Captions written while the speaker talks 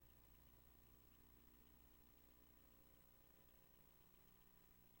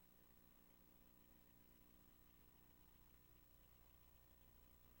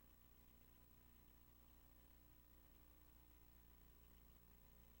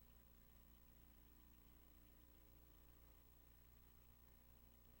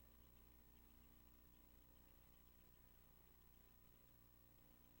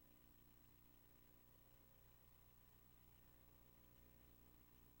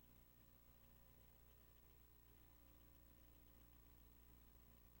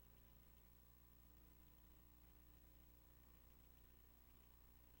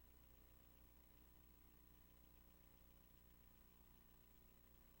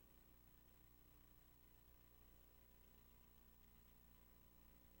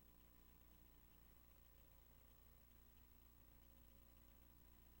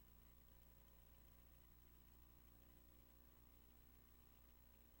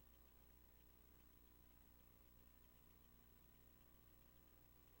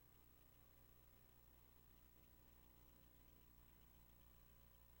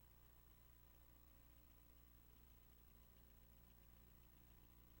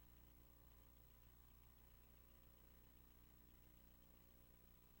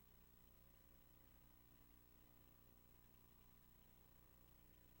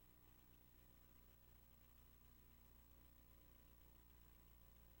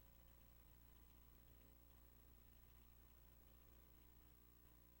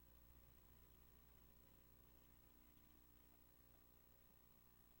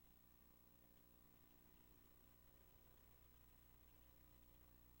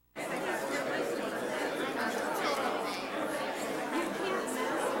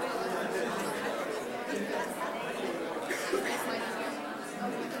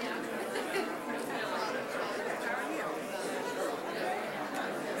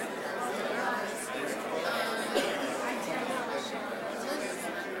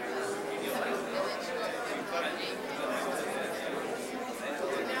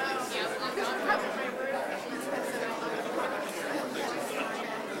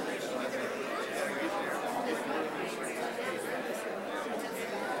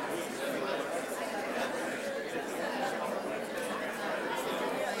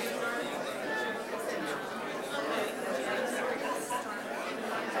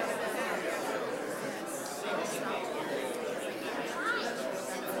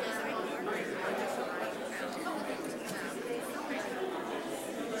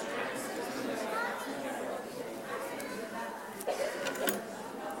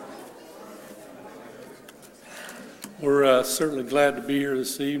We're certainly glad to be here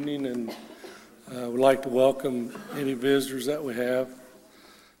this evening, and would like to welcome any visitors that we have.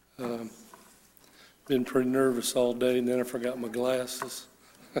 Been pretty nervous all day, and then I forgot my glasses.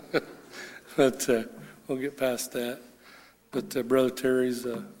 But we'll get past that. But Brother Terry's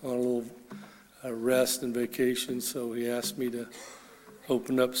on a little rest and vacation, so he asked me to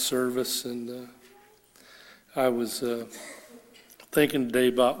open up service. And I was thinking today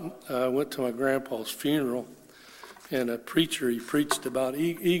about, I went to my grandpa's funeral, and a preacher, he preached about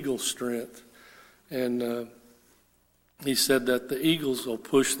eagle strength. And he said that the eagles will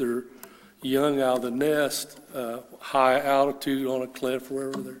push their young out of the nest, high altitude on a cliff,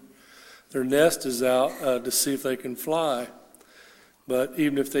 wherever their nest is out, to see if they can fly. But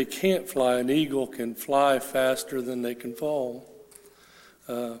even if they can't fly, an eagle can fly faster than they can fall.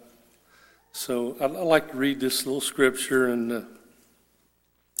 So I'd like to read this little scripture, and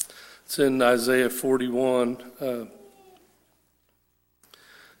it's in Isaiah 41,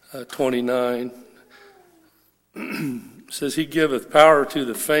 29. It says, He giveth power to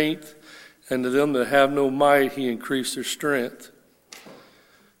the faint, and to them that have no might he increased their strength.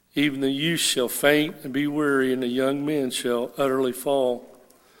 Even the youth shall faint and be weary, and the young men shall utterly fall.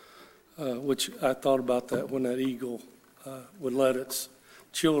 Which I thought about that when that eagle would let its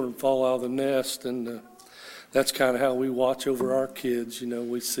children fall out of the nest, and that's kind of how we watch over our kids. You know,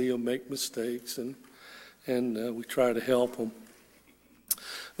 we see them make mistakes, and we try to help them.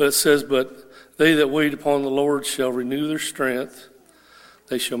 But it says, But they that wait upon the Lord shall renew their strength.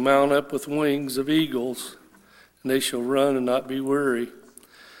 They shall mount up with wings of eagles, and they shall run and not be weary,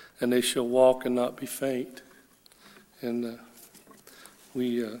 and they shall walk and not be faint. And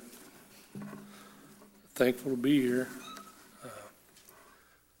we thankful to be here.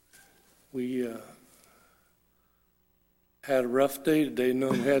 We had a rough day today,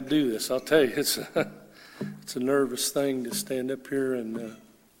 knowing we had to do this. I'll tell you, it's a nervous thing to stand up here, and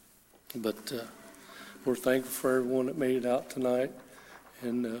but we're thankful for everyone that made it out tonight.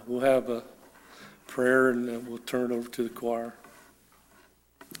 And we'll have a prayer, and we'll turn it over to the choir.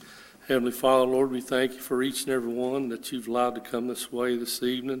 Heavenly Father, Lord, we thank you for each and every one that you've allowed to come this way this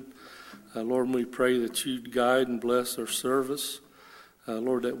evening. Lord, we pray that you'd guide and bless our service.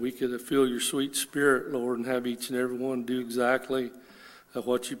 Lord, that we could feel your sweet spirit, Lord, and have each and every one do exactly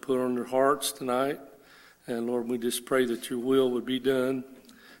what you put on their hearts tonight. And Lord, we just pray that your will would be done.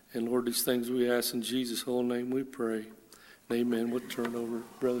 And Lord, these things we ask in Jesus' holy name we pray. Amen. We'll turn over to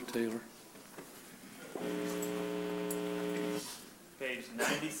Brother Taylor. Page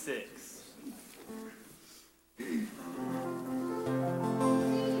 96.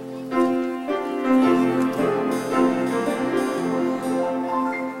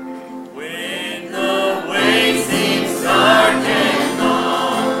 When the way seems dark and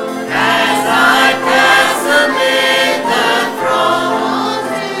long, as I pass amid the throng,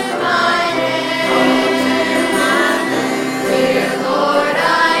 to my hand, dear Lord,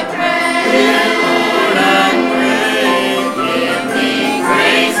 I pray. Dear Lord, I pray, give me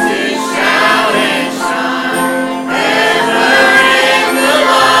grace to shout and shine.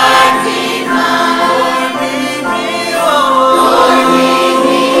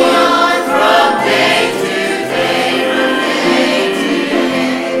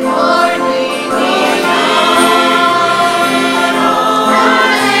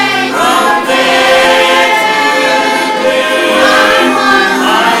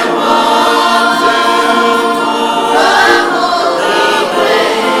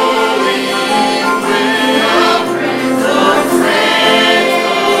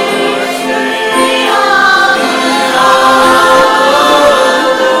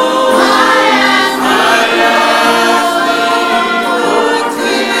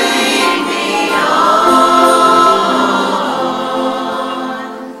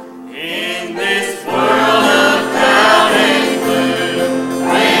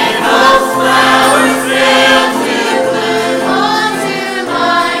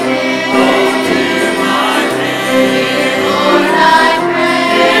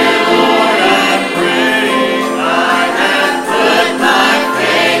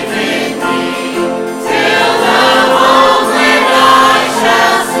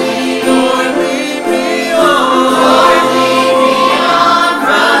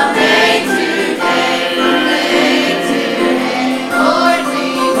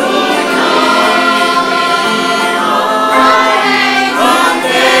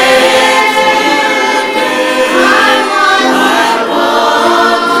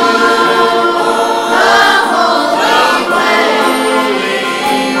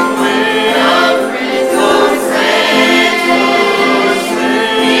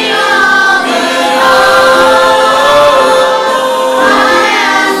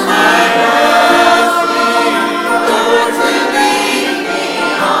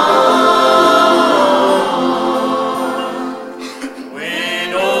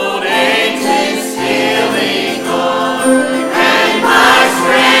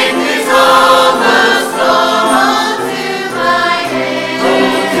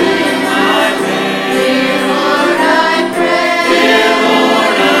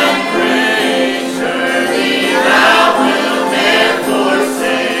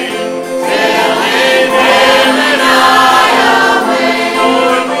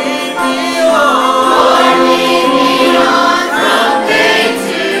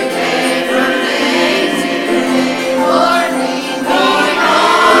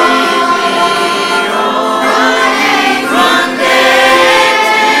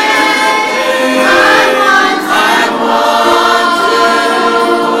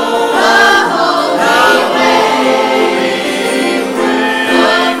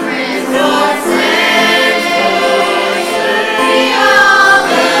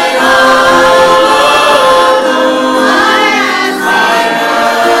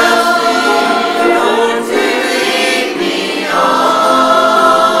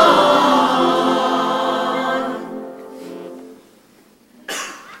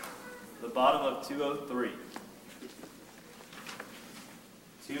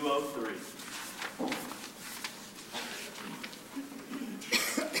 203.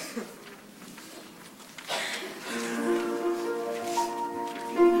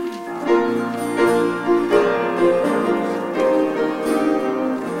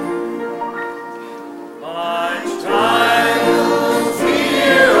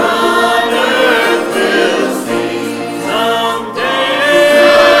 Someday,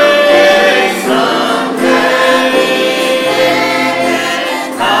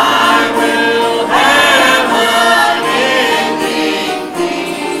 I will have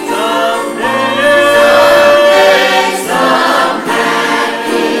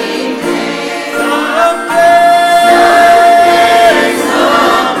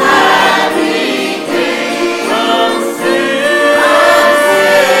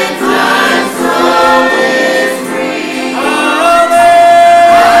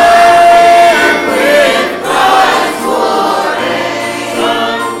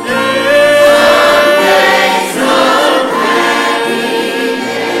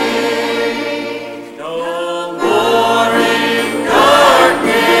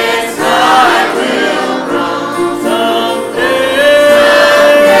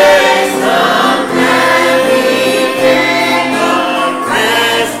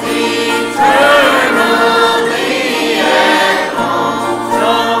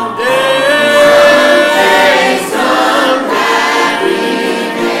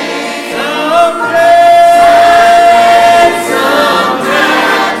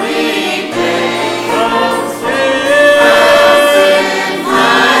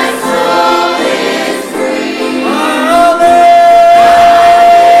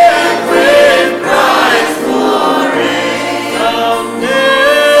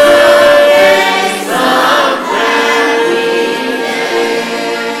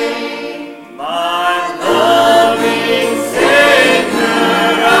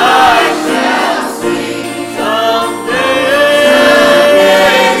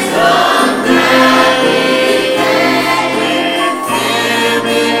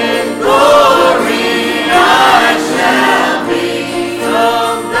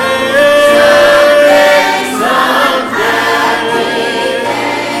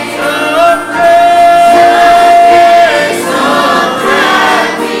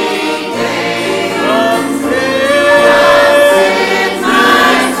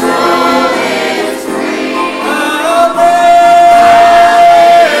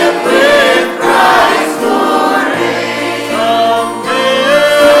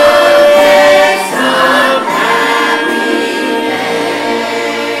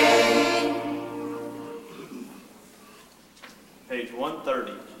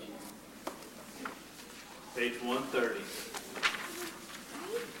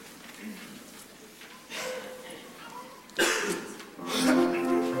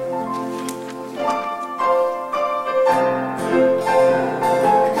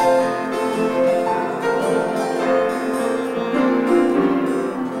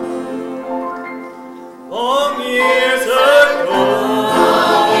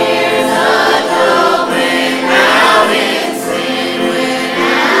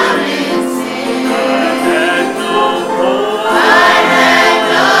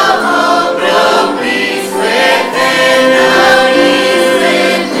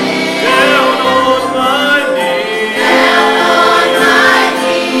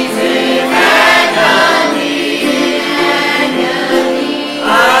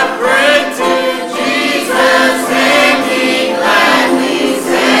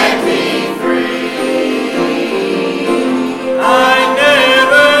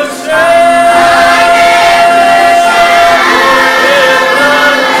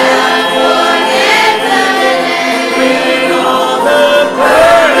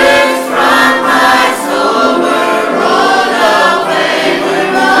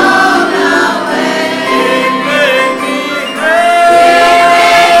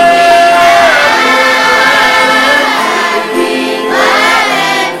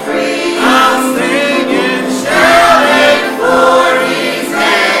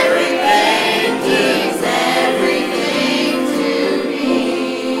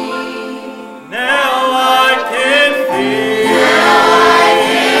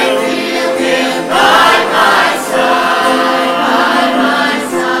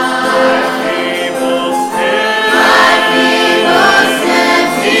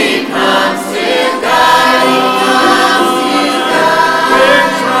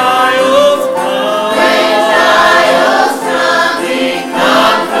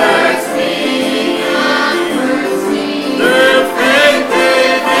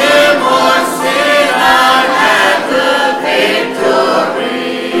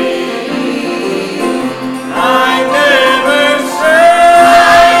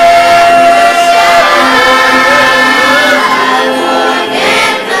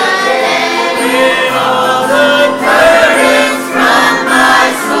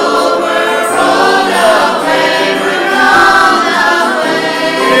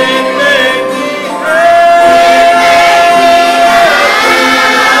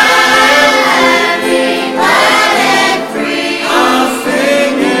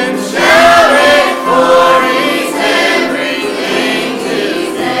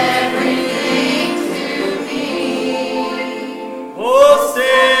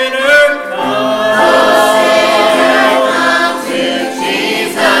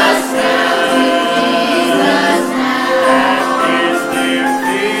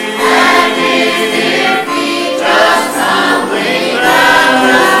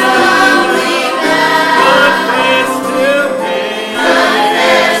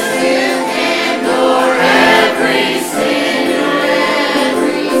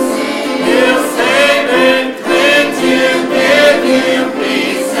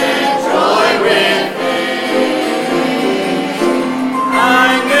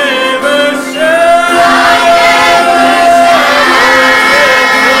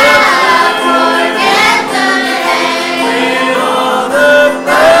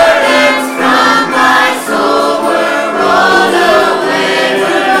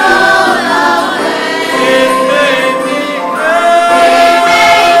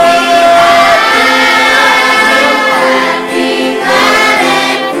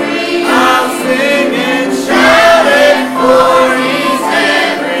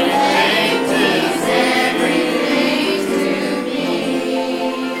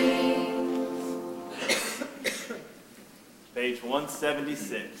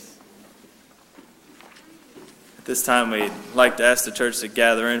At this time, we'd like to ask the church to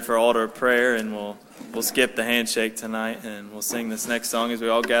gather in for altar of prayer, and we'll skip the handshake tonight, and we'll sing this next song as we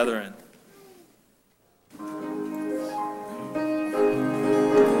all gather in.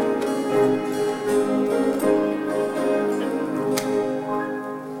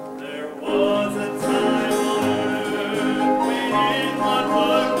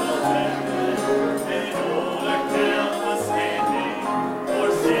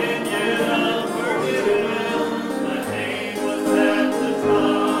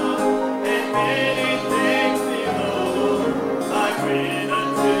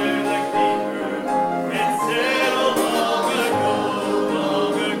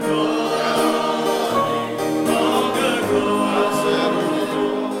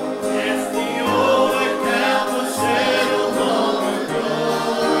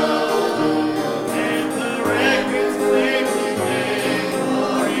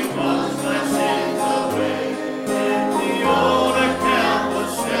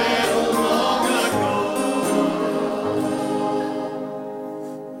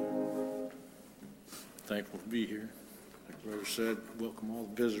 Thankful to be here. Like Brother said, welcome all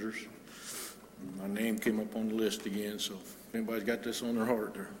the visitors. My name came up on the list again, so if anybody's got this on their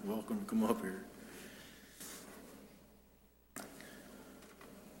heart, they're welcome to come up here. I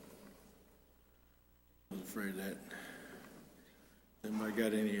was afraid of that. Anybody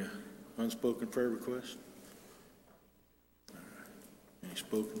got any unspoken prayer requests? Any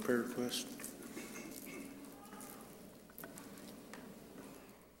spoken prayer requests?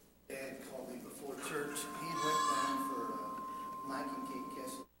 Dad called me before church. He went down for Mike and Kate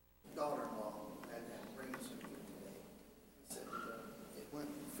Kessler's daughter-in-law. Had to bring some people today. He said it went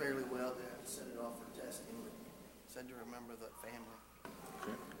fairly well. They had to send it off for testing. Said to remember the family.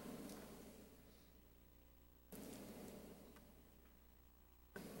 Okay.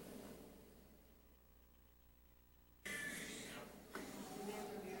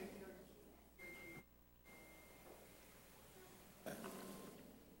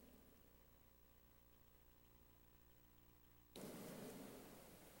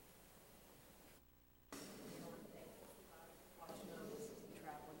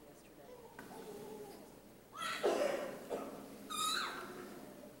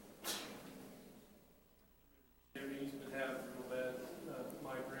 He's been having real bad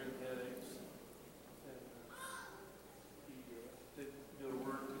migraine headaches, and he didn't go to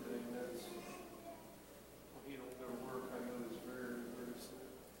work today, and that's, when he don't go to work, I know he's very, very sick.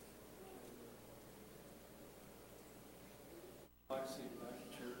 I see him back at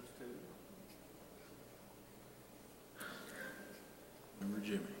church too. Remember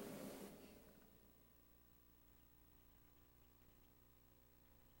Jimmy.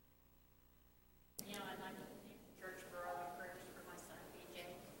 I'd like to thank the church for all the prayers for my son, BJ.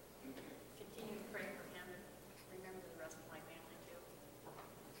 Continue to pray for him and remember the rest of my family too.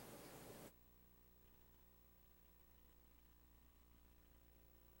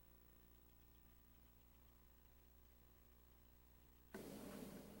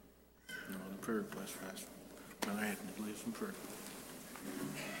 No other prayer requests, Pastor. Well, I had to leave some prayer.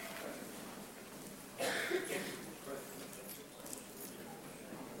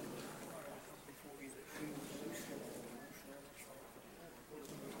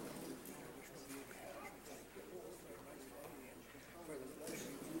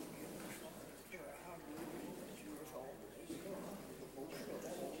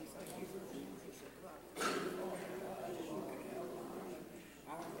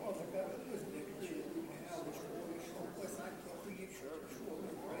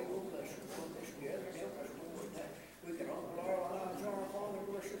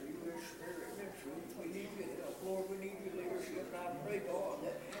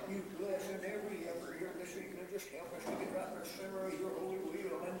 Help us to get right in the center of your holy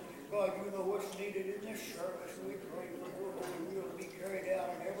will. And God, you know what's needed in this service. We pray for your holy will to be carried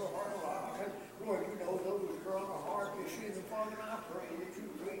out in every heart alive. And Lord, you know those that are on the heart this evening, Father, and I pray that you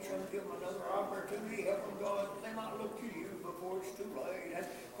reach and give them another opportunity. Help them, God, that they might look to you before it's too late. And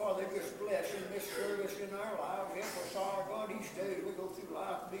Father, just bless in this service in our lives. Help us, our God, each day we go through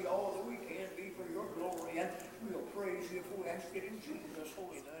life to be all that we can be for your glory. And we'll praise you if we ask it in Jesus'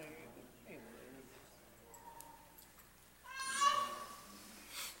 holy name.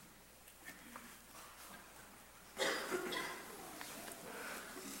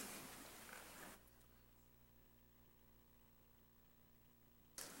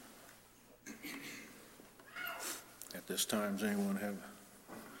 At this time, does anyone have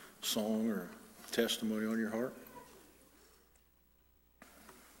a song or testimony on your heart?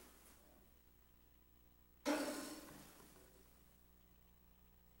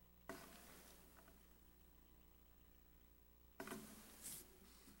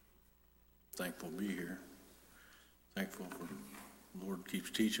 thankful to be here. Thankful for the Lord keeps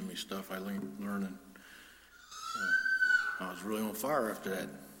teaching me stuff I learning. I was really on fire after that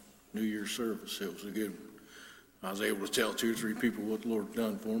New Year's service. It was a good one. I was able to tell 2 or 3 people what the Lord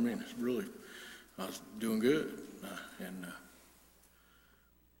done for me, and I was doing good.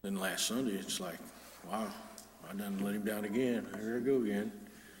 Then last Sunday, it's like, wow, I done let him down again. Here I go again.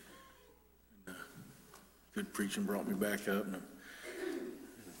 And, good preaching brought me back up. And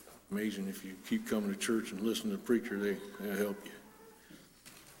amazing if you keep coming to church and listen to the preacher, they'll help you.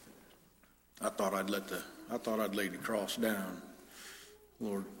 I thought I'd lay the cross down.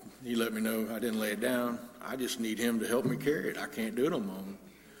 Lord, He let me know I didn't lay it down. I just need Him to help me carry it. I can't do it on my own.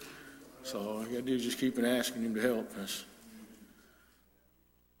 So all I got to do is just keep on asking Him to help us.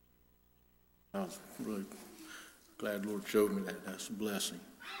 I was really glad the Lord showed me that. That's a blessing.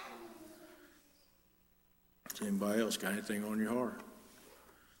 Does anybody else got anything on your heart?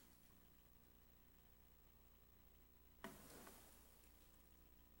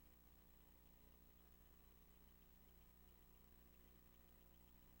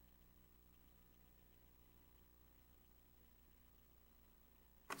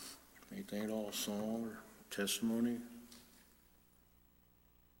 Anything at all, song or testimony?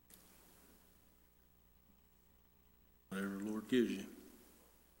 Whatever the Lord gives you.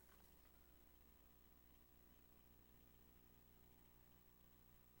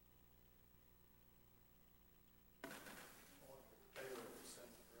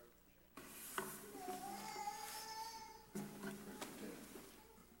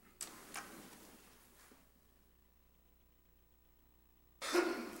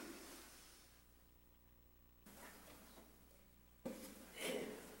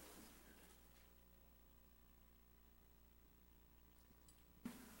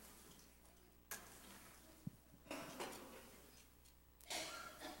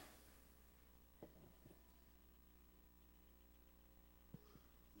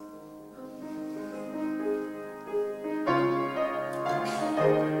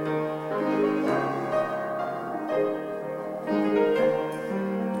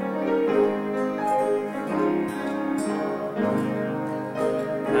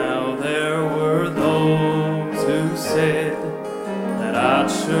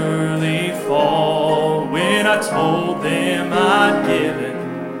 Told them I'd given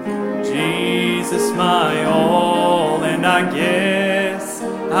Jesus my all, and I guess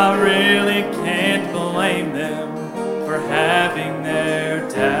I really can't blame them for having their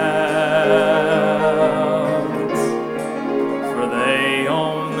doubts, for they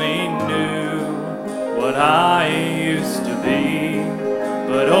only knew what I used to be.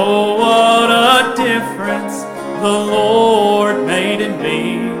 But oh, what a difference the Lord made in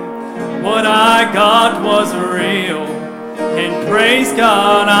me. What I got was real, and praise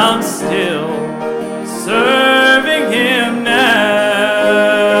God I'm still serving Him now.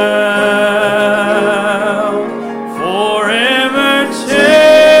 Forever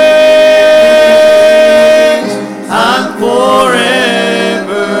changed, I'm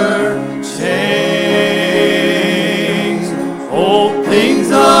forever changed. Old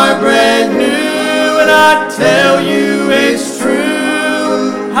things are brand new, and I tell you it's true.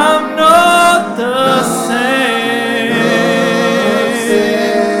 I'm not the same.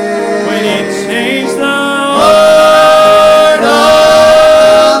 When He changed the heart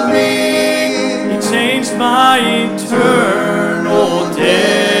of me, He changed my eternal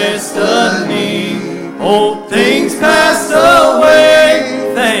destiny. Old things passed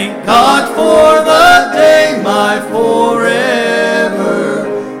away. Thank God for the day my forever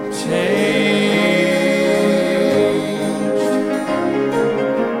changed.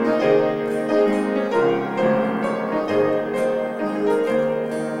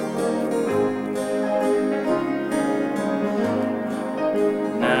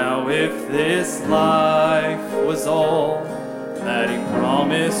 This life was all that He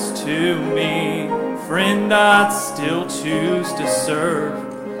promised to me, friend, I'd still choose to serve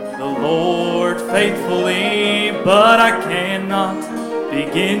the Lord faithfully. But I cannot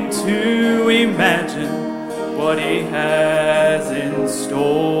begin to imagine what He has in store.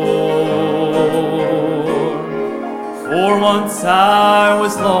 For once I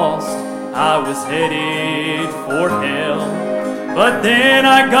was lost, I was headed for hell. But then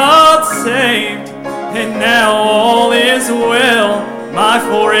I got saved, and now all is well. My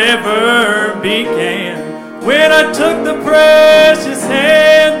forever began when I took the precious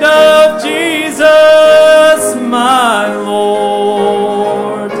hand of Jesus, my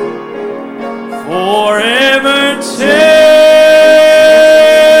Lord. Forever changed,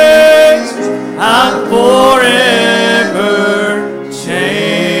 I'm forever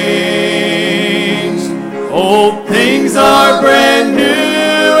changed.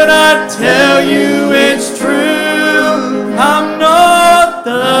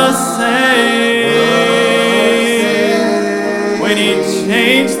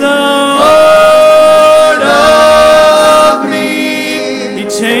 changed the heart of me. He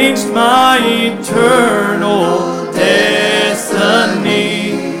changed my eternal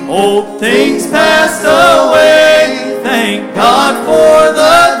destiny. Old things passed away. Thank God for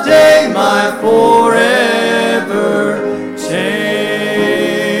the day my forever changed.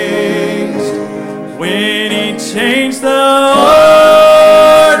 When He changed the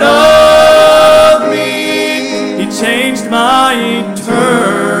heart of me, He changed my eternal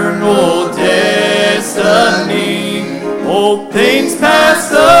destiny. Old things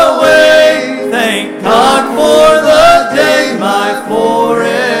passed away. Thank God for the day my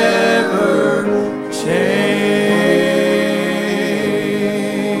forever changed.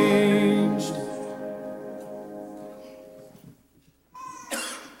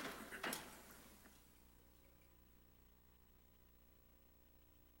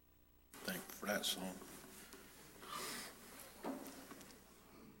 Thank you for that song.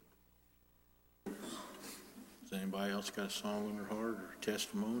 Has anybody else got a song in their heart or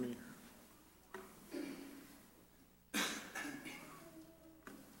testimony?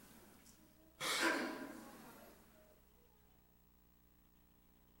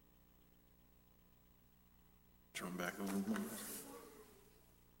 Turn back over to Mike.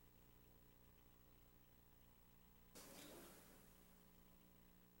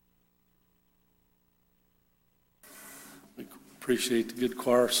 We appreciate the good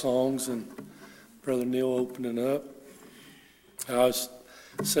choir songs and Brother Neil opening up. I was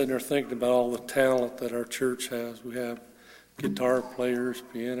sitting there thinking about all the talent that our church has. We have guitar players,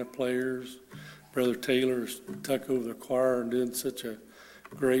 piano players. Brother Taylor's tuck over the choir and doing such a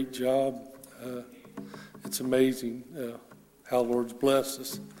great job. It's amazing how the Lord's blessed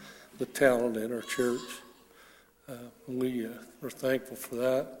us with talent in our church. We're thankful for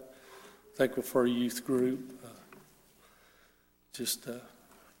that. Thankful for our youth group.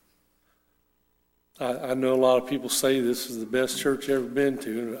 I know a lot of people say this is the best church I've ever been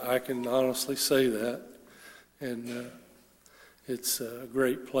to, and I can honestly say that. And it's a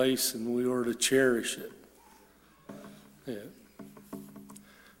great place, and we are to cherish it. Yeah.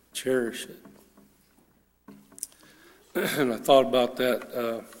 Cherish it. And I thought about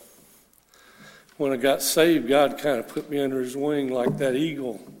that. When I got saved, God kind of put me under His wing like that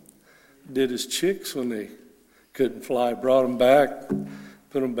eagle did his chicks when they couldn't fly. Brought them back,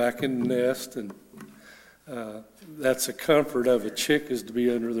 put them back in the nest, and that's a comfort of a chick, is to be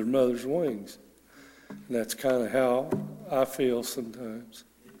under their mother's wings. And that's kind of how I feel sometimes.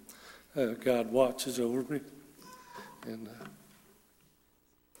 God watches over me. And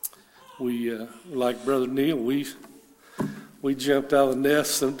we, like Brother Neil, we jumped out of the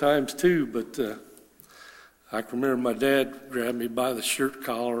nest sometimes too, but I can remember my dad grabbed me by the shirt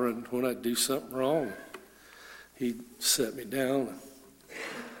collar, and when I'd do something wrong, he'd set me down.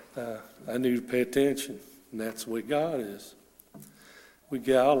 I knew to pay attention, and that's the way God is. We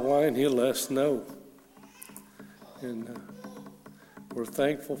get out of line, He'll let us know. And we're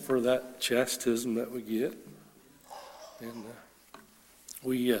thankful for that chastisement that we get. And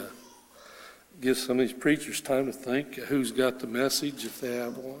we give some of these preachers time to think who's got the message, if they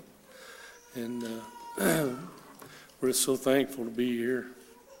have one. And we're so thankful to be here.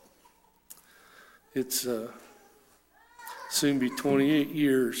 It's soon be 28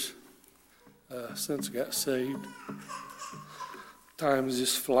 years since I got saved. Time is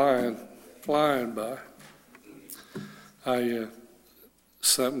just flying by.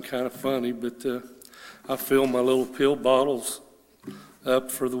 Something kind of funny, but I fill my little pill bottles up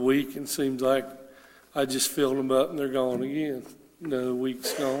for the week, and it seems like I just filled them up and they're gone again. Another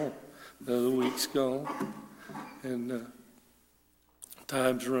week's gone, another week's gone, and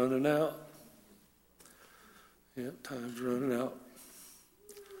time's running out. Yeah, time's running out.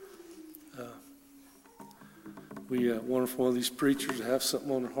 We wonder if one of these preachers have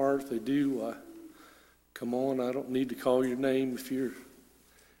something on their heart. If they do, come on. I don't need to call your name if you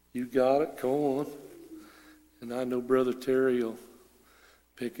got it. Come on. And I know Brother Terry will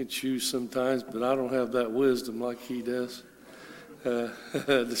pick and choose sometimes, but I don't have that wisdom like he does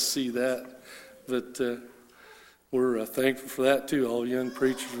to see that. But we're thankful for that too. All the young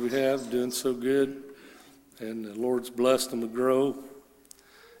preachers we have doing so good, and the Lord's blessed them to grow,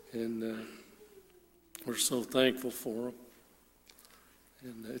 and we're so thankful for them.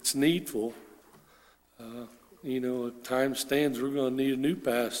 And it's needful. If time stands, we're going to need a new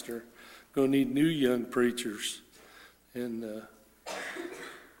pastor. We're going to need new young preachers. And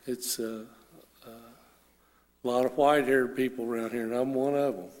it's a lot of white-haired people around here, and I'm one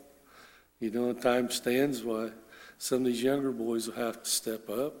of them. When time stands, why some of these younger boys will have to step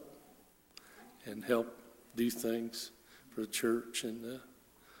up and help do things for the church. And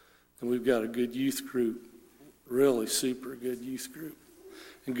we've got a good youth group, really super good youth group,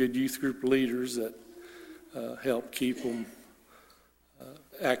 and good youth group leaders that help keep them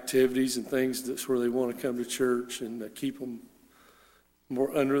activities and things that's where they want to come to church, and keep them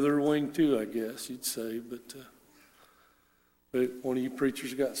more under their wing too, I guess you'd say. But one of you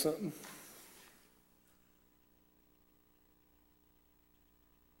preachers got something?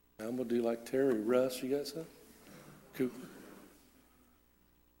 I'm going to do like Terry. Russ, you got something? Cooper?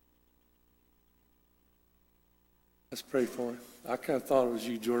 Let's pray for him. I kind of thought it was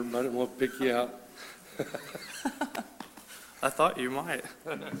you, Jordan, but I didn't want to pick you out. I thought you might.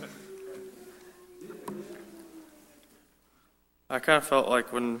 I kind of felt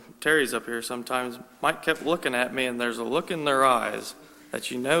like when Terry's up here sometimes, Mike kept looking at me, and there's a look in their eyes that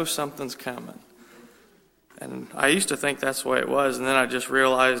you know something's coming. And I used to think that's the way it was, and then I just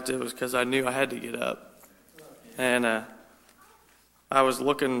realized it was because I knew I had to get up. And I was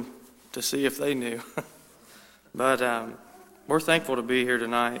looking to see if they knew. But we're thankful to be here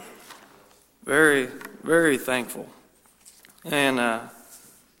tonight. Very, very thankful. And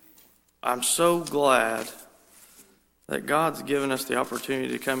I'm so glad that God's given us the opportunity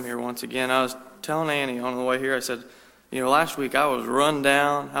to come here once again. I was telling Annie on the way here, I said, last week I was run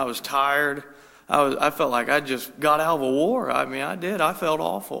down, I was tired. I felt like I just got out of a war. I did. I felt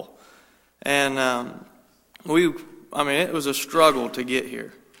awful. And it was a struggle to get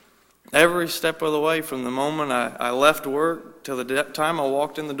here. Every step of the way, from the moment I left work till the time I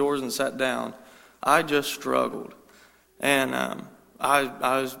walked in the doors and sat down, I just struggled. And I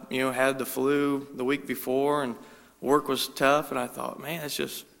was, had the flu the week before, and work was tough. And I thought, man, it's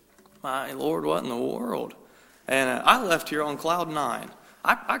just, my Lord, what in the world? And I left here on cloud 9.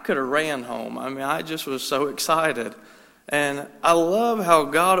 I could have ran home. I just was so excited. And I love how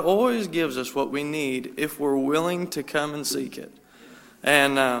God always gives us what we need if we're willing to come and seek it.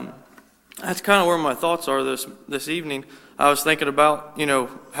 And that's kind of where my thoughts are this evening. I was thinking about,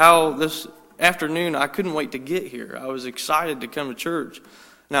 how this afternoon I couldn't wait to get here. I was excited to come to church.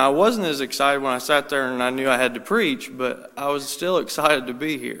 Now, I wasn't as excited when I sat there and I knew I had to preach, but I was still excited to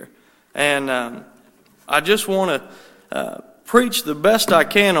be here. And I just want to preach the best I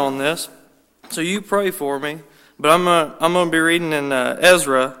can on this, so you pray for me. But I'm going to be reading in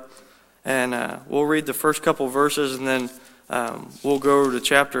Ezra, and we'll read the first couple verses, and then we'll go to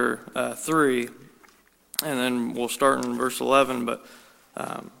chapter 3, and then we'll start in verse 11. But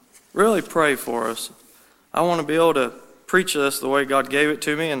really pray for us. I want to be able to preach this the way God gave it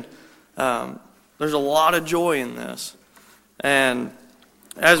to me, and there's a lot of joy in this. And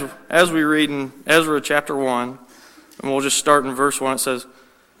as we read in Ezra chapter 1, and we'll just start in verse 1, it says,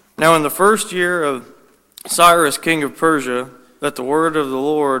 "Now in the first year of Cyrus king of Persia, that the word of the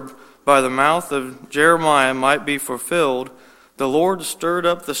Lord by the mouth of Jeremiah might be fulfilled, the Lord stirred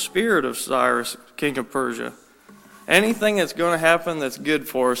up the spirit of Cyrus king of Persia." Anything that's going to happen that's good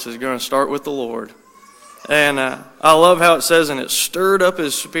for us is going to start with the Lord. And I love how it says, and it stirred up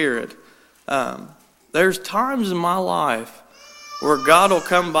his spirit. There's times in my life where God will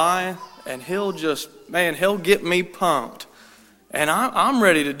come by and he'll get me pumped. And I'm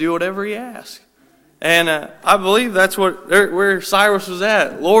ready to do whatever he asks. And I believe that's where Cyrus was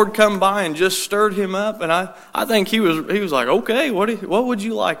at. Lord come by and just stirred him up. And I think he was like, okay, what would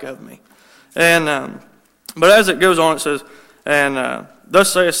you like of me? And but as it goes on, it says, and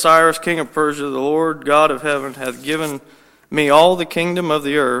thus saith Cyrus, king of Persia, the Lord God of heaven hath given me all the kingdom of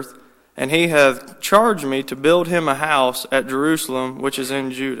the earth, and he hath charged me to build him a house at Jerusalem, which is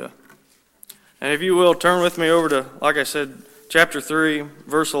in Judah. And if you will, turn with me over to, like I said, chapter 3,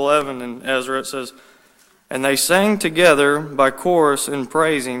 verse 11 in Ezra. It says, "And they sang together by chorus in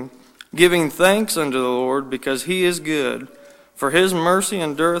praising, giving thanks unto the Lord, because he is good, for his mercy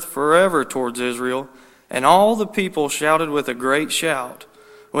endureth forever towards Israel. And all the people shouted with a great shout,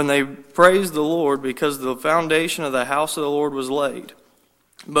 when they praised the Lord, because the foundation of the house of the Lord was laid.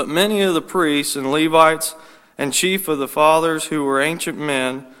 But many of the priests and Levites and chief of the fathers, who were ancient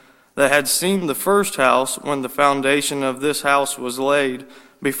men, that had seen the first house when the foundation of this house was laid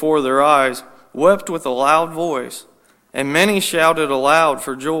before their eyes, wept with a loud voice, and many shouted aloud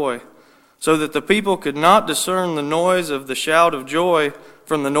for joy, so that the people could not discern the noise of the shout of joy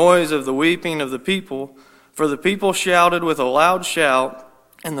from the noise of the weeping of the people, for the people shouted with a loud shout,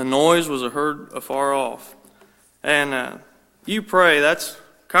 and the noise was heard afar off." And you pray, that's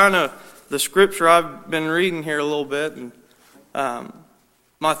kind of the scripture I've been reading here a little bit, and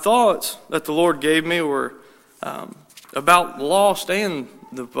my thoughts that the Lord gave me were about the lost and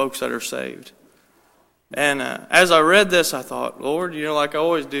the folks that are saved. And as I read this, I thought, Lord, like I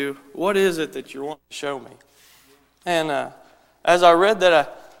always do, what is it that you want to show me? And as I read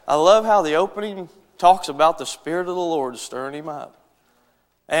that, I love how the opening talks about the Spirit of the Lord stirring him up.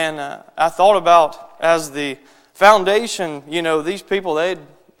 And I thought about, as the foundation, these people,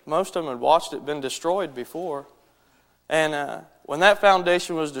 most of them had watched it been destroyed before. And when that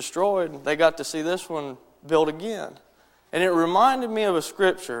foundation was destroyed, they got to see this one built again. And it reminded me of a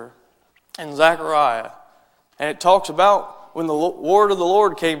scripture in Zechariah. And it talks about when the word of the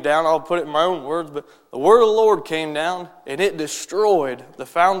Lord came down, I'll put it in my own words, but the word of the Lord came down and it destroyed the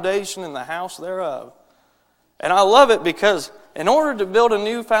foundation and the house thereof. And I love it because in order to build a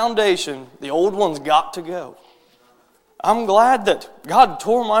new foundation, the old one's got to go. I'm glad that God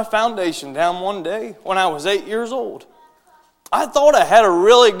tore my foundation down one day when I was 8 years old. I thought I had a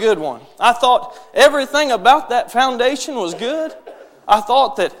really good one. I thought everything about that foundation was good. I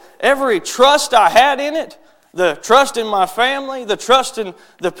thought that every trust I had in it, the trust in my family, the trust in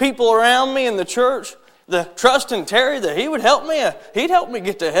the people around me in the church, the trust in Terry that he would help me, he'd help me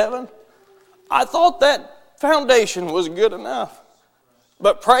get to heaven. I thought that foundation was good enough.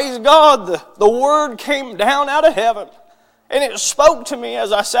 But praise God, the word came down out of heaven and it spoke to me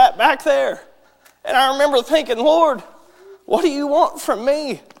as I sat back there. And I remember thinking, Lord, what do you want from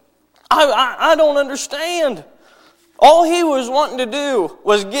me? I don't understand. All he was wanting to do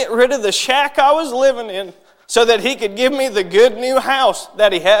was get rid of the shack I was living in so that he could give me the good new house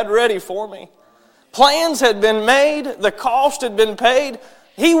that he had ready for me. Plans had been made. The cost had been paid.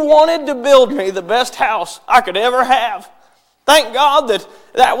 He wanted to build me the best house I could ever have. Thank God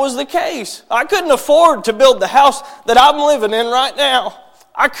that was the case. I couldn't afford to build the house that I'm living in right now.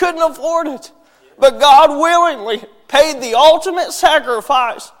 I couldn't afford it. But God willingly paid the ultimate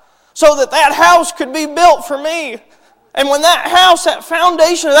sacrifice so that house could be built for me. And when that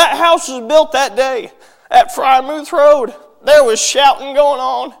foundation of that house was built that day at Frymouth Road, there was shouting going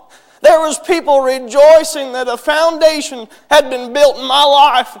on. There was people rejoicing that a foundation had been built in my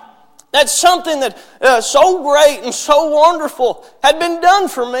life. That's something that so great and so wonderful had been done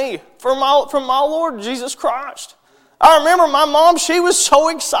for me from my Lord Jesus Christ. I remember my mom, she was so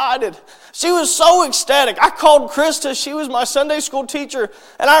excited. She was so ecstatic. I called Krista, she was my Sunday school teacher,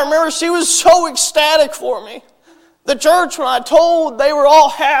 and I remember she was so ecstatic for me. The church, when I told, they were all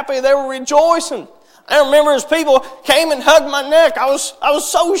happy, they were rejoicing. I remember as people came and hugged my neck, I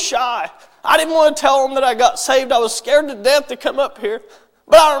was so shy. I didn't want to tell them that I got saved. I was scared to death to come up here.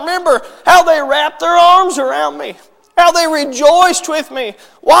 But I remember how they wrapped their arms around me, how they rejoiced with me.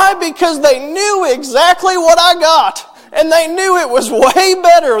 Why? Because they knew exactly what I got. And they knew it was way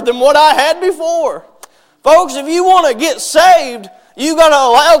better than what I had before. Folks, if you want to get saved, you got to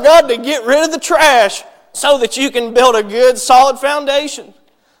allow God to get rid of the trash so that you can build a good, solid foundation.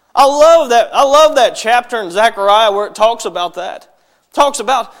 I love that chapter in Zechariah where it talks about that. It talks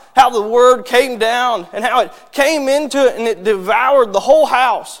about how the word came down and how it came into it and it devoured the whole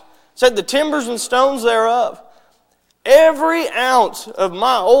house. It said the timbers and stones thereof. Every ounce of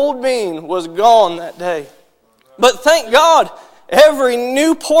my old being was gone that day. But thank God, every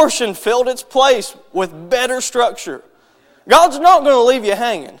new portion filled its place with better structure. God's not going to leave you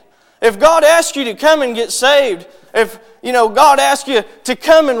hanging. If God asks you to come and get saved, if God asks you to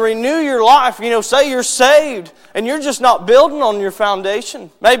come and renew your life, say you're saved and you're just not building on your foundation.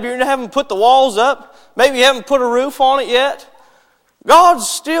 Maybe you haven't put the walls up. Maybe you haven't put a roof on it yet. God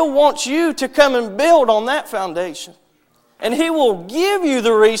still wants you to come and build on that foundation. And He will give you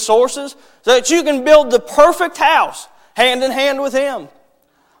the resources so that you can build the perfect house hand in hand with Him.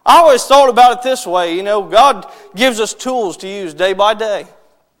 I always thought about it this way. God gives us tools to use day by day.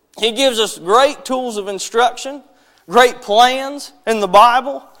 He gives us great tools of instruction, great plans in the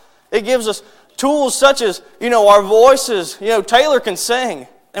Bible. It gives us tools such as, our voices. Taylor can sing.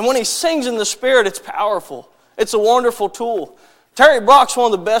 And when he sings in the Spirit, it's powerful. It's a wonderful tool. Terry Brock's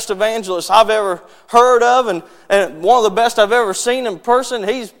one of the best evangelists I've ever heard of and one of the best I've ever seen in person.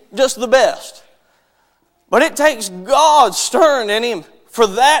 He's just the best. But it takes God stirring in him for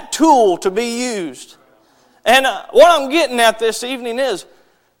that tool to be used. And what I'm getting at this evening is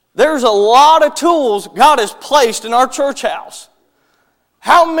there's a lot of tools God has placed in our church house.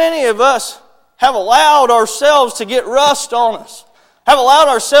 How many of us have allowed ourselves to get rust on us? Have allowed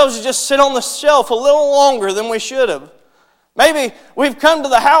ourselves to just sit on the shelf a little longer than we should have? Maybe we've come to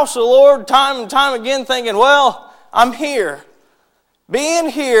the house of the Lord time and time again thinking, well, I'm here. Being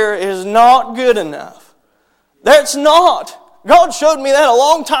here is not good enough. That's not. God showed me that a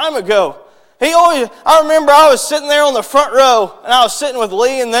long time ago. I remember I was sitting there on the front row and I was sitting with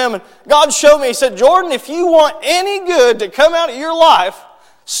Lee and them and God showed me, He said, Jordan, if you want any good to come out of your life,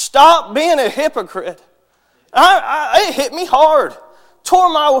 stop being a hypocrite. It hit me hard. tore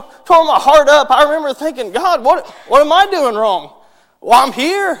my heart up. I remember thinking, God, what am I doing wrong? Well, I'm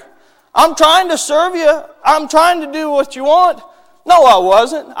here. I'm trying to serve you. I'm trying to do what you want. No, I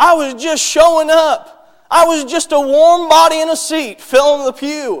wasn't. I was just showing up. I was just a warm body in a seat filling the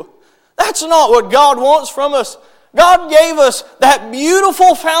pew. That's not what God wants from us. God gave us that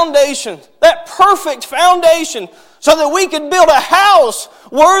beautiful foundation, that perfect foundation, so that we could build a house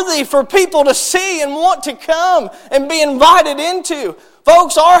worthy for people to see and want to come and be invited into.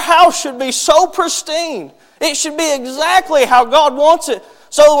 Folks, our house should be so pristine. It should be exactly how God wants it.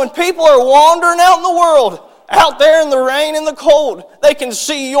 So when people are wandering out in the world, out there in the rain and the cold, they can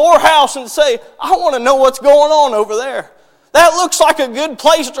see your house and say, I want to know what's going on over there. That looks like a good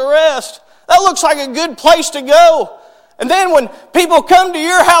place to rest. That looks like a good place to go. And then when people come to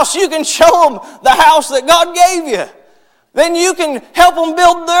your house, you can show them the house that God gave you. Then you can help them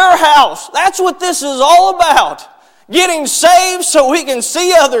build their house. That's what this is all about. Getting saved so we can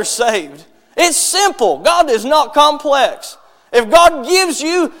see others saved. It's simple. God is not complex. If God gives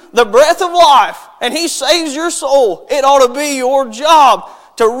you the breath of life and He saves your soul, it ought to be your job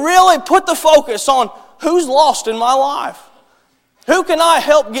to really put the focus on who's lost in my life. Who can I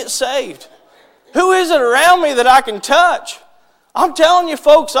help get saved? Who is it around me that I can touch? I'm telling you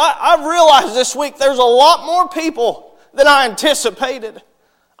folks, I've realized this week there's a lot more people than I anticipated.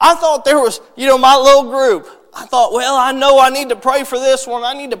 I thought there was, my little group. I thought, well, I know I need to pray for this one.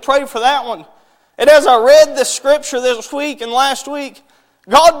 I need to pray for that one. And as I read this scripture this week and last week,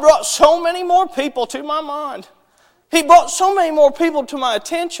 God brought so many more people to my mind. He brought so many more people to my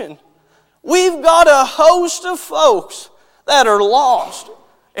attention. We've got a host of folks that are lost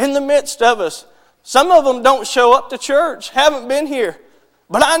in the midst of us. Some of them don't show up to church, haven't been here.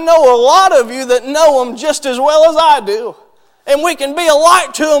 But I know a lot of you that know them just as well as I do. And we can be a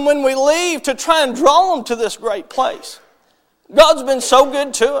light to them when we leave to try and draw them to this great place. God's been so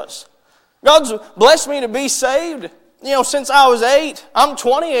good to us. God's blessed me to be saved, since I was 8. I'm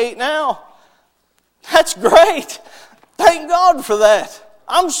 28 now. That's great. Thank God for that.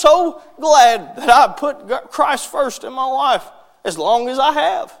 I'm so glad that I put Christ first in my life as long as I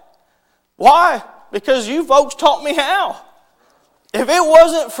have. Why? Because you folks taught me how. If it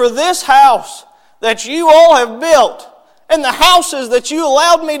wasn't for this house that you all have built and the houses that you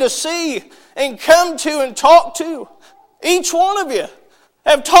allowed me to see and come to and talk to, each one of you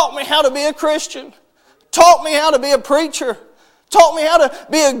have taught me how to be a Christian, taught me how to be a preacher, taught me how to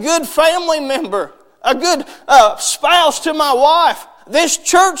be a good family member, a good spouse to my wife. This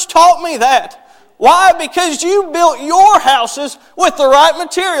church taught me that. Why? Because you built your houses with the right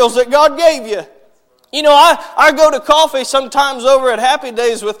materials that God gave you. I go to coffee sometimes over at Happy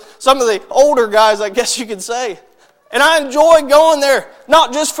Days with some of the older guys, I guess you could say. And I enjoy going there,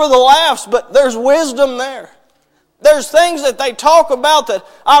 not just for the laughs, but there's wisdom there. There's things that they talk about that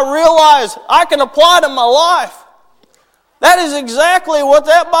I realize I can apply to my life. That is exactly what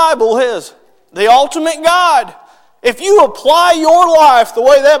that Bible is. The ultimate guide. If you apply your life the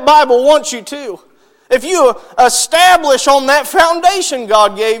way that Bible wants you to, if you establish on that foundation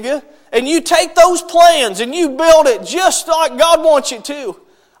God gave you, and you take those plans and you build it just like God wants you to,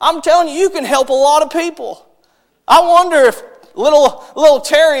 I'm telling you, you can help a lot of people. I wonder if little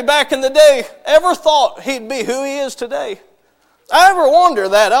Terry back in the day ever thought he'd be who he is today. I ever wonder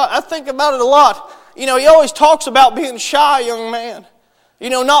that. I think about it a lot. He always talks about being shy young man.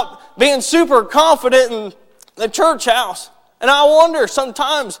 Not being super confident in the church house. And I wonder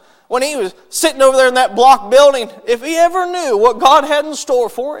sometimes when he was sitting over there in that block building, if he ever knew what God had in store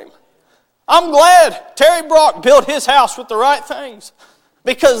for him. I'm glad Terry Brock built his house with the right things.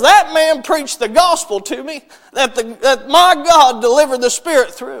 Because that man preached the gospel to me that my God delivered the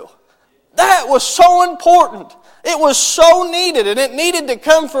Spirit through. That was so important. It was so needed, and it needed to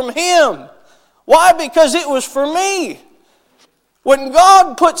come from him. Why? Because it was for me. When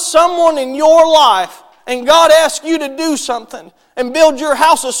God puts someone in your life and God asks you to do something and build your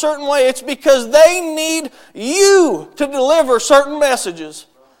house a certain way, it's because they need you to deliver certain messages.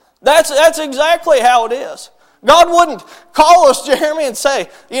 That's exactly how it is. God wouldn't call us, Jeremy, and say,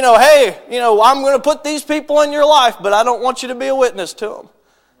 hey, I'm going to put these people in your life, but I don't want you to be a witness to them.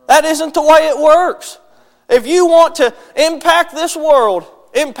 That isn't the way it works. If you want to impact this world,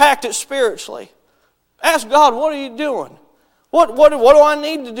 impact it spiritually. Ask God, what are you doing? What do I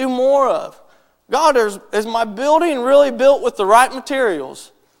need to do more of? God, is my building really built with the right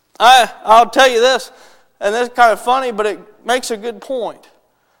materials? I'll tell you this, and this is kind of funny, but it makes a good point.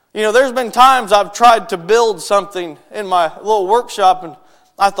 There's been times I've tried to build something in my little workshop, and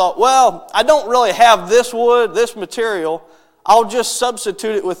I thought, well, I don't really have this wood, this material. I'll just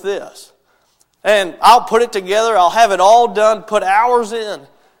substitute it with this. And I'll put it together, I'll have it all done, put hours in,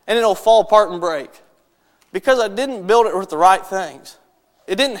 and it'll fall apart and break. Because I didn't build it with the right things.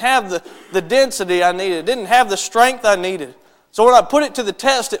 It didn't have the density I needed. It didn't have the strength I needed. So when I put it to the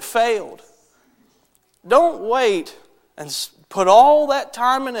test, it failed. Don't wait and put all that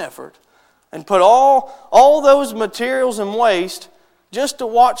time and effort and put all those materials in waste just to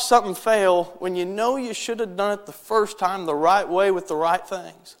watch something fail when you know you should have done it the first time the right way with the right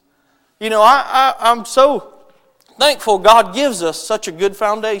things. You know, I'm so thankful God gives us such a good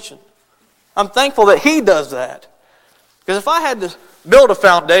foundation. I'm thankful that He does that. Because if I had to build a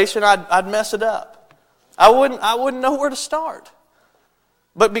foundation, I'd mess it up. I wouldn't know where to start.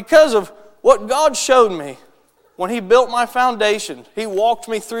 But because of what God showed me when He built my foundation, He walked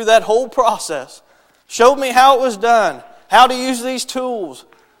me through that whole process, showed me how it was done, how to use these tools,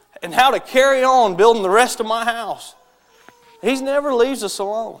 and how to carry on building the rest of my house. He never leaves us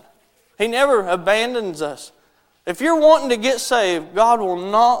alone. He never abandons us. If you're wanting to get saved, God will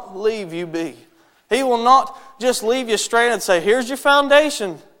not leave you be. He will not just leave you stranded and say, here's your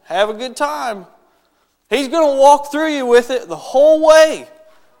foundation, have a good time. He's going to walk through you with it the whole way.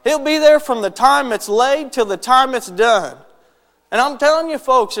 He'll be there from the time it's laid till the time it's done. And I'm telling you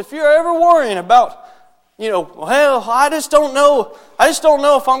folks, if you're ever worrying about, well, I just don't know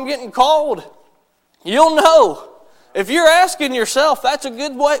if I'm getting called. You'll know. If you're asking yourself, that's a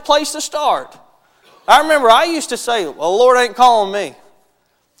good place to start. I remember I used to say, well, the Lord ain't calling me.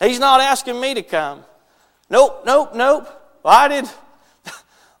 He's not asking me to come. Nope.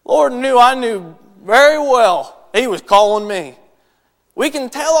 Lord I knew very well He was calling me. We can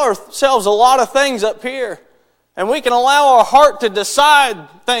tell ourselves a lot of things up here, and we can allow our heart to decide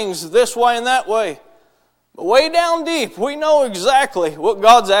things this way and that way. But way down deep, we know exactly what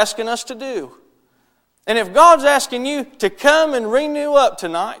God's asking us to do. And if God's asking you to come and renew up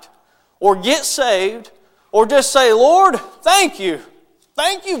tonight, or get saved, or just say, Lord, thank you.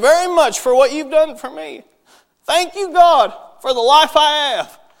 Thank you very much for what you've done for me. Thank you, God, for the life I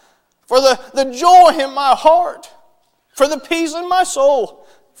have, for the joy in my heart, for the peace in my soul.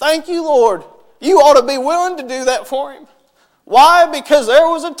 Thank you, Lord. You ought to be willing to do that for Him. Why? Because there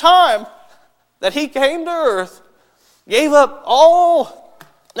was a time that He came to earth, gave up all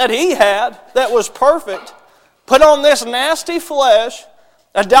that He had that was perfect, put on this nasty flesh,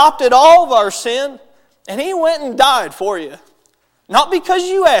 adopted all of our sin, and He went and died for you. Not because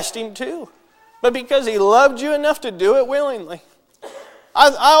you asked Him to, but because He loved you enough to do it willingly. I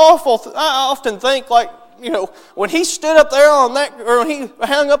often think, when He stood up there on that, or when He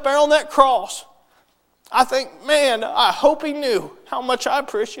hung up there on that cross, I think, man, I hope He knew how much I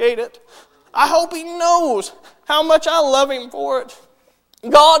appreciate it. I hope He knows how much I love Him for it.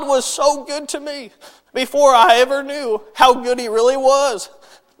 God was so good to me before I ever knew how good He really was.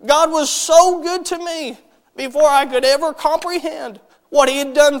 God was so good to me before I could ever comprehend what He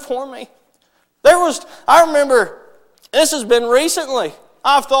had done for me. I remember, this has been recently,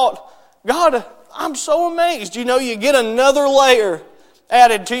 I've thought, God, I'm so amazed. You get another layer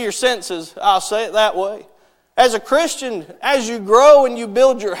added to your senses. I'll say it that way. As a Christian, as you grow and you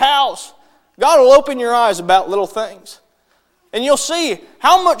build your house, God will open your eyes about little things. And you'll see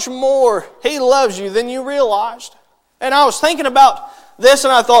how much more He loves you than you realized. And I was thinking about this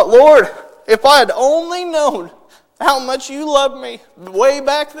and I thought, Lord, if I had only known how much you loved me way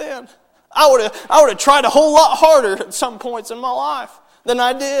back then, I would have tried a whole lot harder at some points in my life than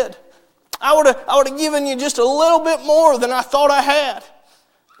I did. I would have given you just a little bit more than I thought I had.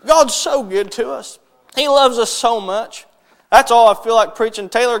 God's so good to us. He loves us so much. That's all I feel like preaching.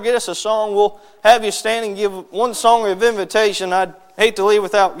 Taylor, get us a song. We'll have you stand and give one song of invitation. I'd hate to leave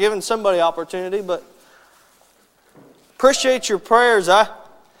without giving somebody opportunity, but appreciate your prayers. I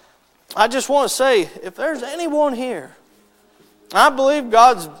just want to say, if there's anyone here, I believe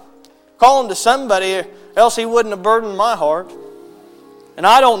God's calling to somebody, else He wouldn't have burdened my heart. And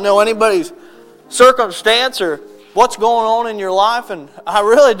I don't know anybody's circumstance or what's going on in your life, and I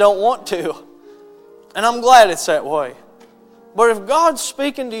really don't want to. And I'm glad it's that way. But if God's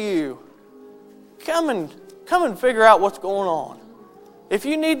speaking to you, come and figure out what's going on. If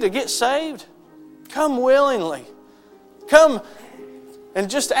you need to get saved, come willingly. Come and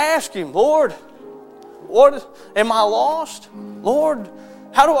just ask Him, Lord, what am I lost? Lord,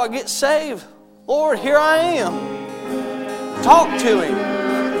 how do I get saved? Lord, here I am. Talk to Him.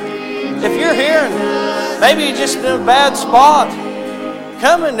 If you're here and maybe you're just in a bad spot,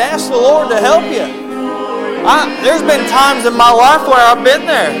 come and ask the Lord to help you. There's been times in my life where I've been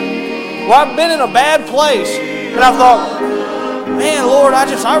there, where I've been in a bad place, and I thought, man, Lord, I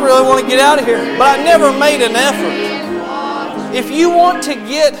really want to get out of here, but I never made an effort. If you want to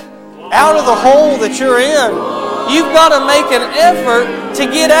get out of the hole that you're in, you've got to make an effort to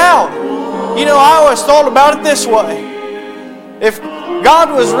get out. You know, I always thought about it this way. If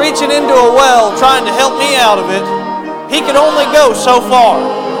God was reaching into a well trying to help me out of it, He could only go so far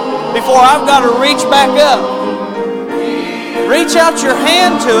before I've got to reach back up. Reach out your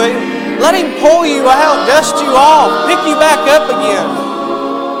hand to Him. Let Him pull you out, dust you off, pick you back up again.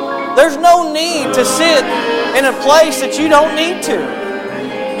 There's no need to sit in a place that you don't need to.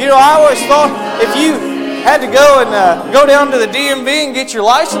 You know, I always thought if you had to go and go down to the DMV and get your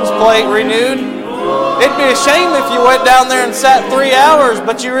license plate renewed, it'd be a shame if you went down there and sat 3 hours,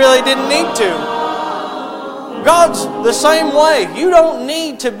 but you really didn't need to. God's the same way. You don't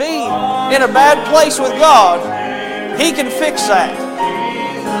need to be in a bad place with God. He can fix that.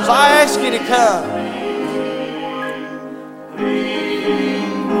 So I ask you to come.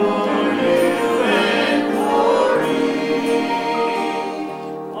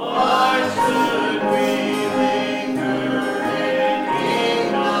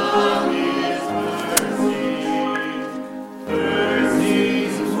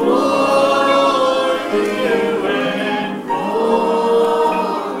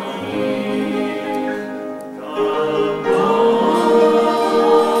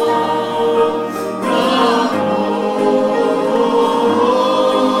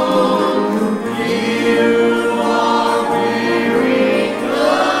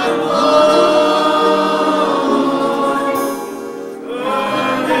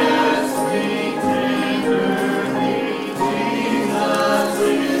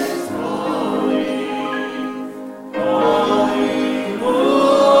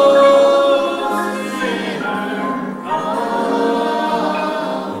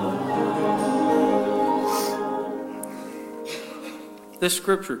 This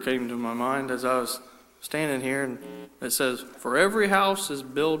scripture came to my mind as I was standing here, and it says, "For every house is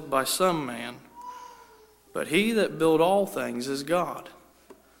built by some man, but he that built all things is God."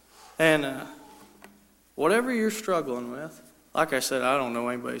 And whatever you're struggling with, like I said, I don't know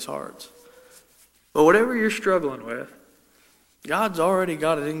anybody's hearts, but whatever you're struggling with, God's already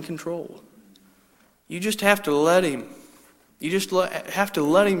got it in control. You just have to let Him. You just have to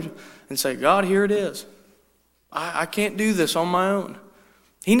let Him and say, "God, here it is. I can't do this on my own."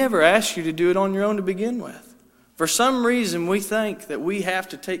 He never asked you to do it on your own to begin with. For some reason, we think that we have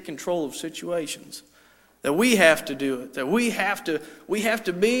to take control of situations, that we have to do it, that we have to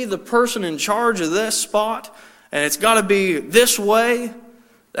be the person in charge of this spot, and it's got to be this way.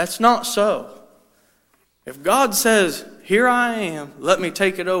 That's not so. If God says, "Here I am, let me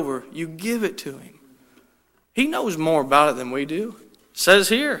take it over," you give it to Him. He knows more about it than we do. It says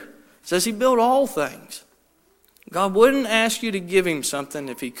here, it says He built all things. God wouldn't ask you to give Him something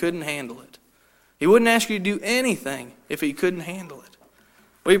if He couldn't handle it. He wouldn't ask you to do anything if He couldn't handle it.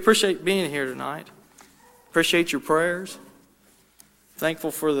 We appreciate being here tonight. Appreciate your prayers.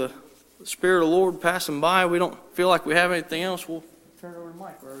 Thankful for the Spirit of the Lord passing by. We don't feel like we have anything else. We'll turn it over to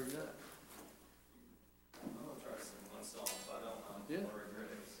Mike wherever he's at. Yeah.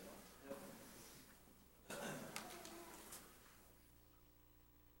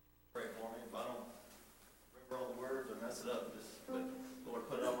 Pray for me if I don't remember all the words or mess it up. But Lord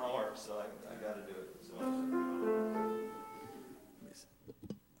put it on my heart, so I got to do it. So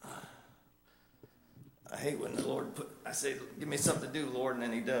I hate when the Lord I say, "Give me something to do, Lord," and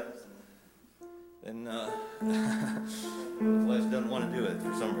then He does. And the flesh doesn't want to do it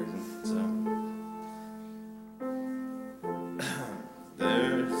for some reason. So.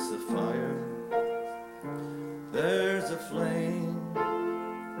 There's a fire, there's a flame,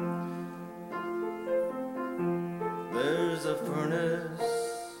 there's a furnace,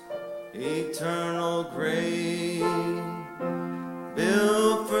 eternal grave,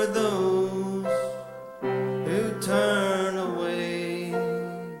 built for those who turn away,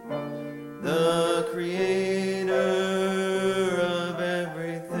 the Creator of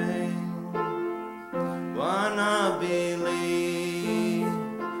everything. Why not believe?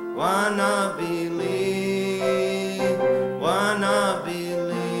 Why not believe? Why not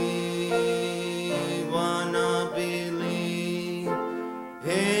believe? Why not believe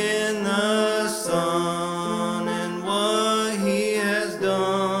in the Son and what He has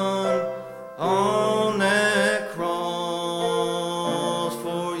done on that cross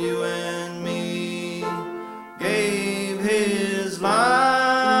for you and me? Gave His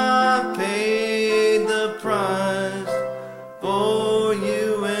life, paid the price for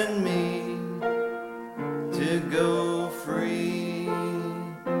you and me to go free.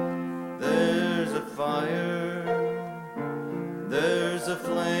 There's a fire, there's a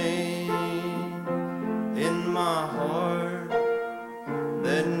flame in my heart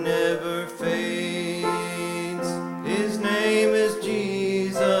that never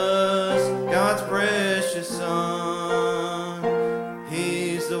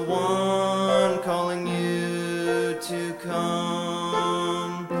the one calling you to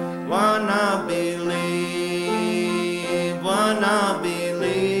come. Why not believe? Why not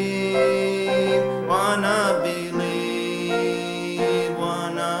believe? Why not believe?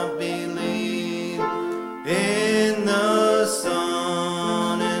 Why not believe in the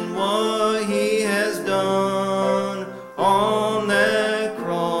Son and what He has done on that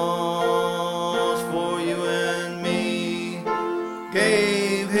cross for you and me?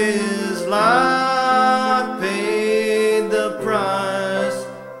 Gave His life, paid the price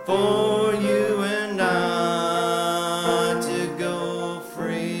for you and I to go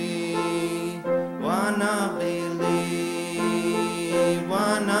free. Why not believe?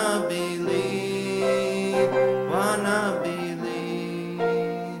 Why not believe? Why not believe?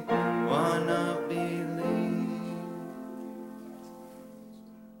 Why not believe?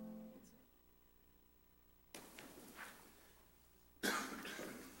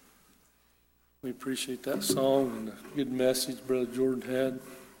 We appreciate that song and the good message Brother Jordan had.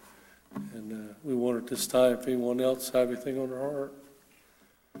 And we wonder at this time if anyone else have anything on their heart.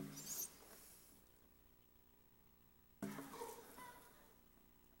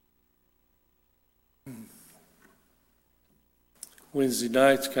 Wednesday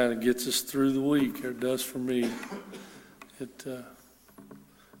nights kind of gets us through the week, or it does for me. It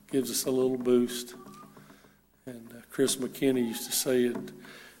gives us a little boost. And Chris McKinney used to say it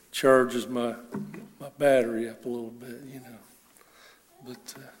charges my battery up a little bit, you know.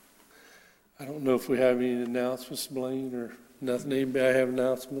 But I don't know if we have any announcements, Blaine, or nothing. Anybody have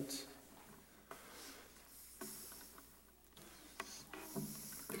announcements?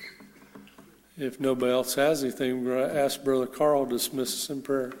 If nobody else has anything, we're going to ask Brother Carl to dismiss us in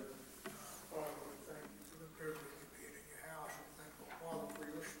prayer. Father, we thank you for the privilege of being in your house. We thank you, Father, for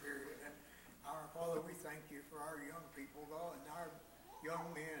your spirit. And our Father, we thank you for our young people, God, and our young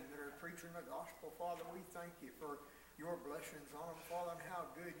men that are preaching the gospel. Father, we thank you for your blessings on them, Father, and how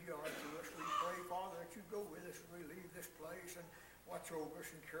good you are to us. We pray, Father, that you go with us as we leave this place and watch over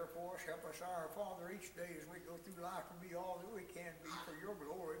us and care for us. Help us, our Father, each day as we go through life and be all that we can be for your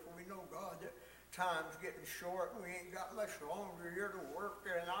glory. For we know, God, that time's getting short and we ain't got much longer here to work.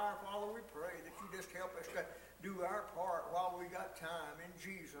 And our Father, we pray that you just help us to do our part while we got time. In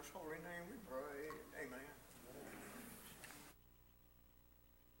Jesus' holy name we pray. Amen.